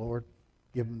 have the Lord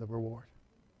give them the reward.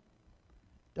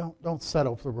 Don't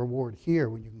settle for the reward here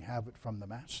when you can have it from the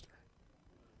Master.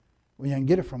 When you can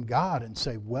get it from God and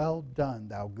say, well done,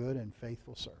 thou good and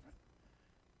faithful servant.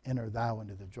 Enter thou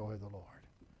into the joy of the Lord.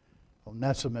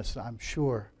 Onesimus, I'm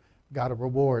sure, got a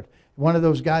reward. One of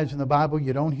those guys in the Bible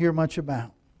you don't hear much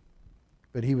about.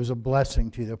 But he was a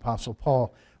blessing to the Apostle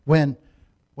Paul when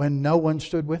no one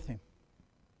stood with him.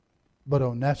 But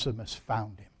Onesimus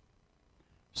found him.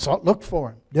 Looked for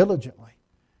him diligently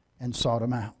and sought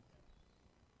him out.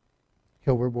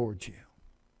 He'll reward you.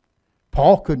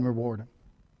 Paul couldn't reward him.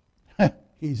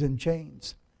 He's in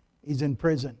chains. He's in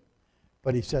prison.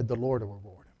 But he said the Lord will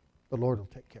reward him. The Lord will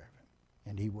take care of him.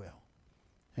 And he will.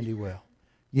 And he will.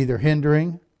 Either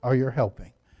hindering or you're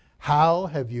helping. How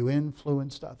have you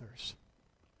influenced others?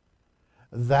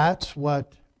 That's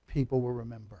what people will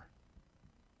remember.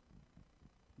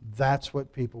 That's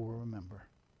what people will remember.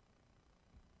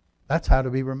 That's how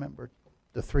to be remembered.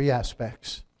 The three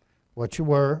aspects. What you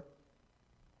were,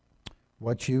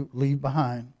 what you leave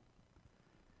behind,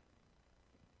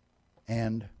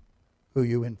 and who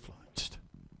you influenced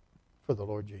for the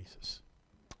Lord Jesus.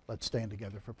 Let's stand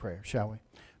together for prayer, shall we?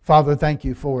 Father, thank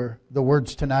you for the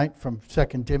words tonight from 2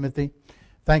 Timothy.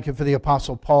 Thank you for the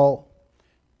Apostle Paul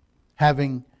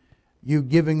having you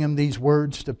giving him these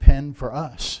words to pen for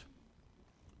us.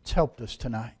 It's helped us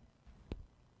tonight.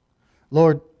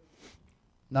 Lord,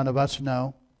 none of us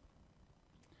know.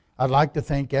 I'd like to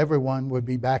think everyone would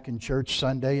be back in church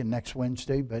Sunday and next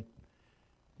Wednesday, but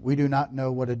we do not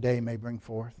know what a day may bring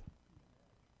forth.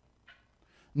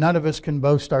 None of us can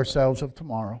boast ourselves of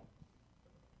tomorrow.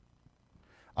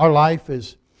 Our life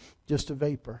is just a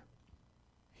vapor,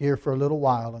 here for a little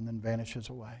while and then vanishes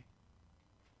away.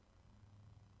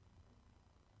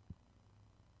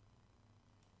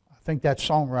 I I think that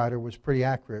songwriter was pretty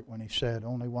accurate when he said,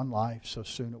 only one life, so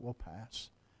soon it will pass,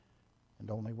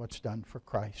 and only what's done for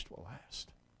Christ will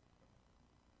last.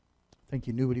 I think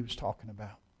he knew what he was talking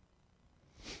about.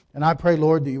 And I pray,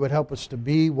 Lord, that you would help us to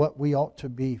be what we ought to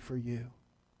be for you.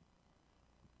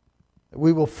 That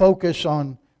we will focus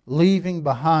on leaving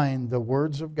behind the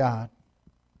words of God,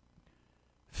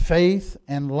 faith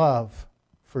and love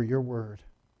for your word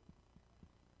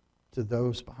to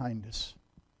those behind us.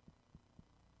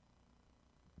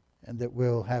 And that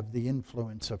we'll have the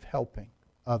influence of helping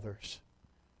others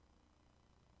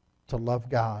to love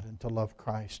God and to love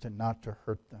Christ and not to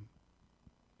hurt them.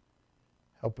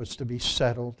 Help us to be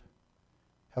settled.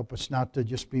 Help us not to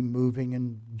just be moving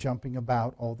and jumping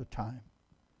about all the time.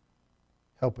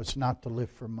 Help us not to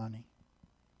live for money.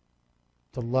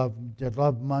 To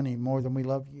love money more than we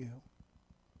love you.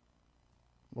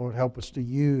 Lord, help us to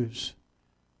use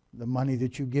the money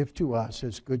that you give to us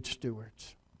as good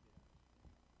stewards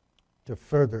to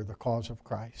further the cause of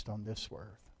Christ on this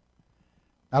earth.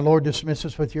 Now, Lord, dismiss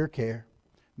us with your care.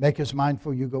 Make us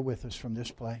mindful you go with us from this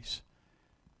place.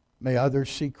 May others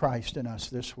see Christ in us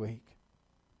this week.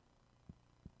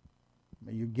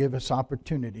 May you give us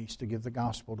opportunities to give the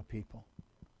gospel to people.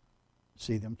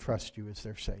 See them trust you as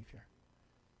their Savior.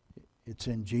 It's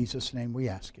in Jesus' name we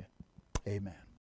ask it. Amen.